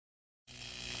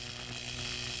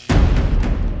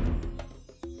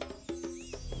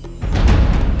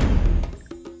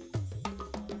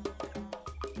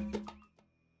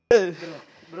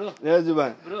Bro. Yes,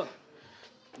 man. Bro.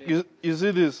 You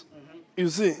see this? You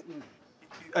see?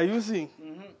 Are you seeing?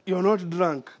 You're not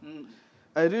drunk.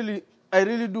 I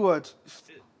really do what?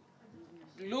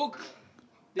 Look.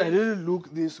 I really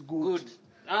look this good. Good.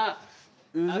 Ah.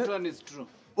 Is That it? one is true.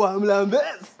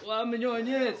 Wamlambes.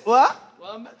 Wamnyonyes. What?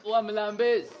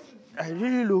 Wamlambes. I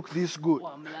really look this good.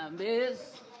 Wamlambes.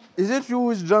 Is it you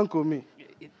who is drunk or me?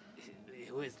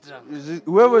 Who is drunk? Is it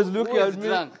whoever is Who looking is at me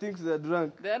drunk? thinks they're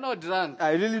drunk? They are not drunk.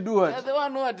 I really do They are what? the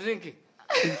one who are drinking.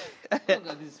 Look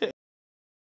at this.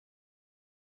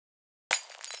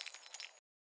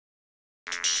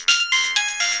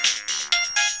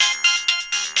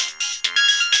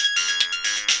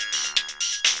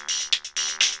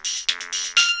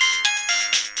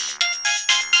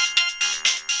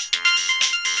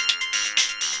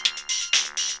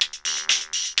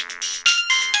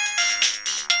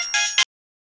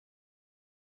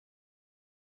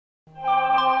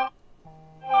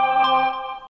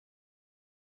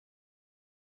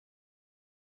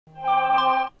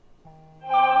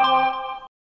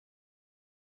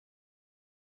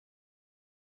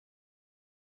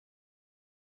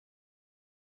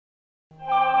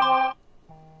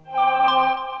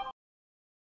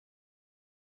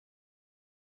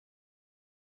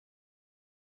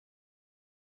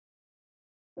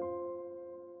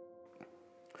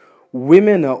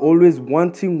 Women are always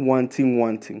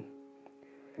wanting.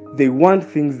 They want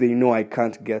things they know I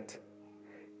can't get.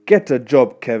 Get a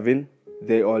job, Kevin,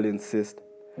 they all insist.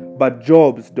 But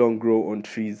jobs don't grow on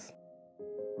trees.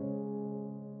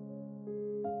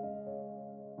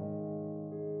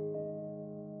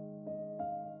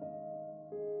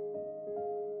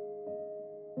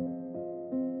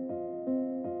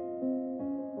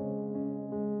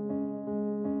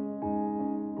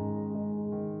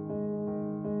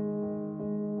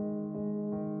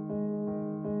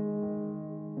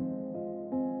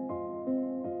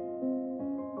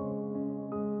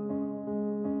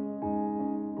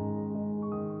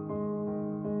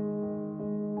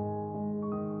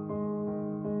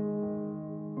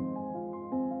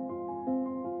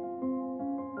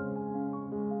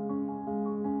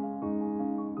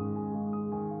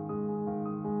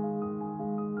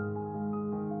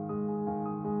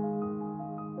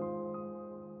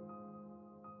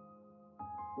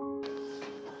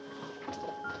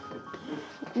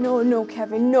 No,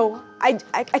 Kevin, no. I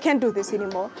can't do this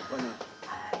anymore.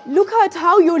 Look at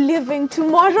how you're living.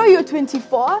 Tomorrow you're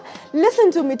 24.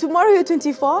 Listen to me. Tomorrow you're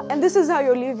 24, and this is how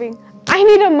you're living. I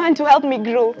need a man to help me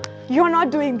grow. You're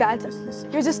not doing that.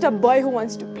 You're just a boy who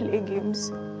wants to play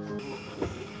games.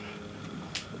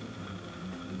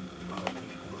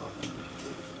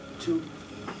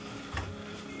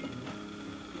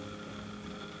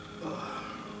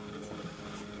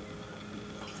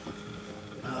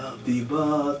 Happy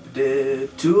birthday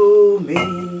to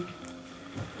me.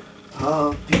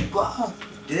 Happy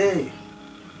birthday.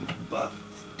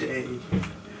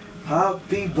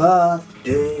 Happy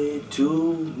birthday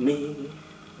to me.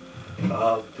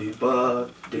 Happy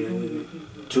birthday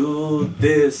to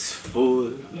this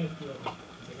fool.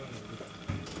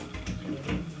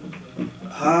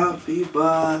 Happy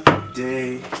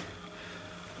birthday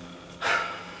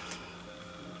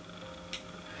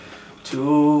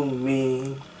to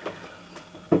me.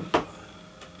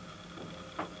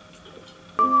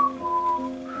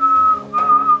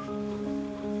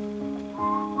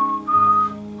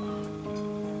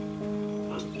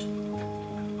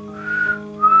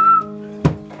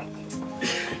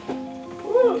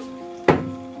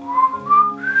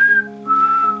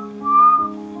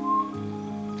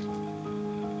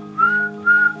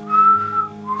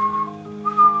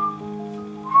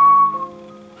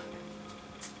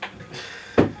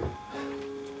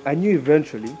 I knew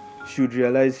eventually she would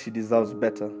realize she deserves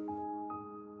better.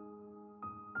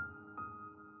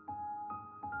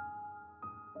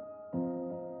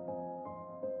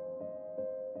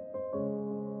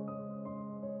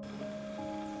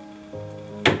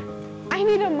 I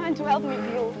need a man to help me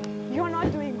grow. You're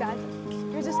not doing that.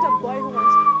 You're just a boy who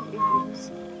wants to play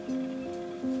games.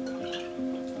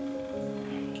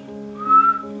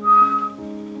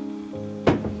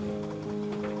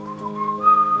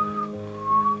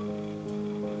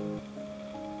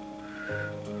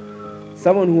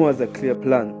 Someone who has a clear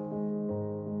plan.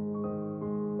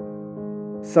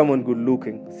 Someone good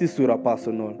looking, si sura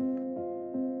personal.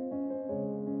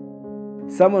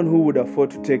 Someone who would afford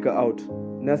to take her out,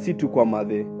 na si tu kwa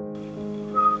madhe.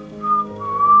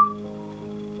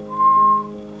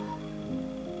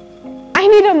 I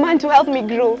need a man to help me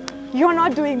grow. You're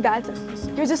not doing that.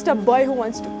 You're just a boy who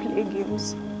wants to play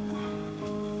games.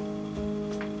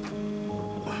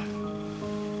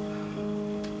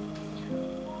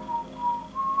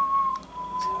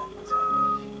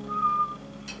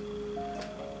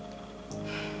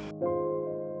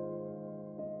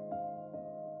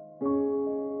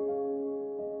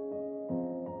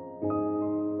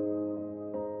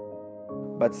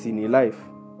 but sini life.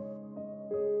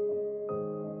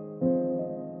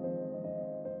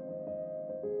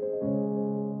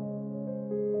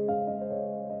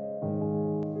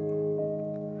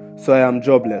 So I am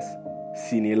jobless,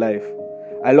 sini life.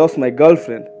 I lost my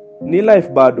girlfriend, ni life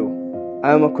bado.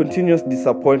 I am a continuous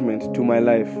disappointment to my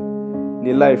life,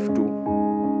 ni life too.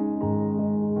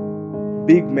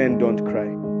 Big men don't cry.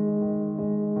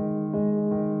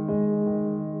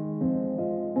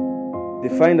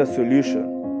 They find a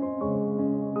solution.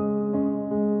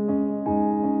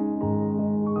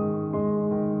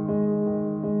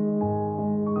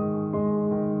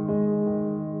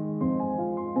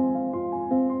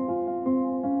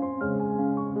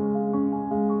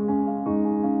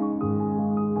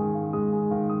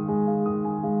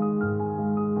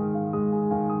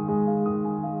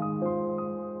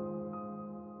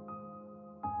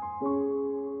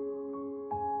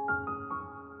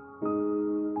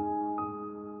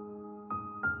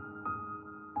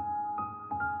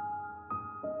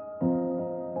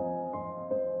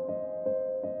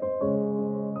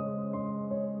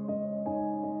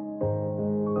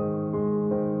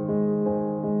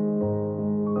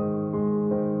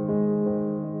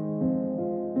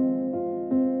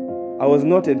 I was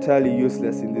not entirely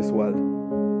useless in this world.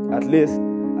 At least,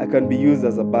 I can be used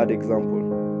as a bad example.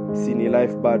 Sini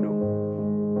life bado.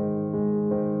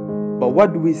 But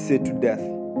what do we say to death?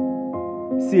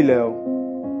 See Leo,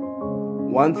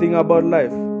 one thing about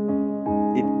life,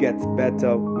 it gets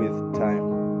better with time.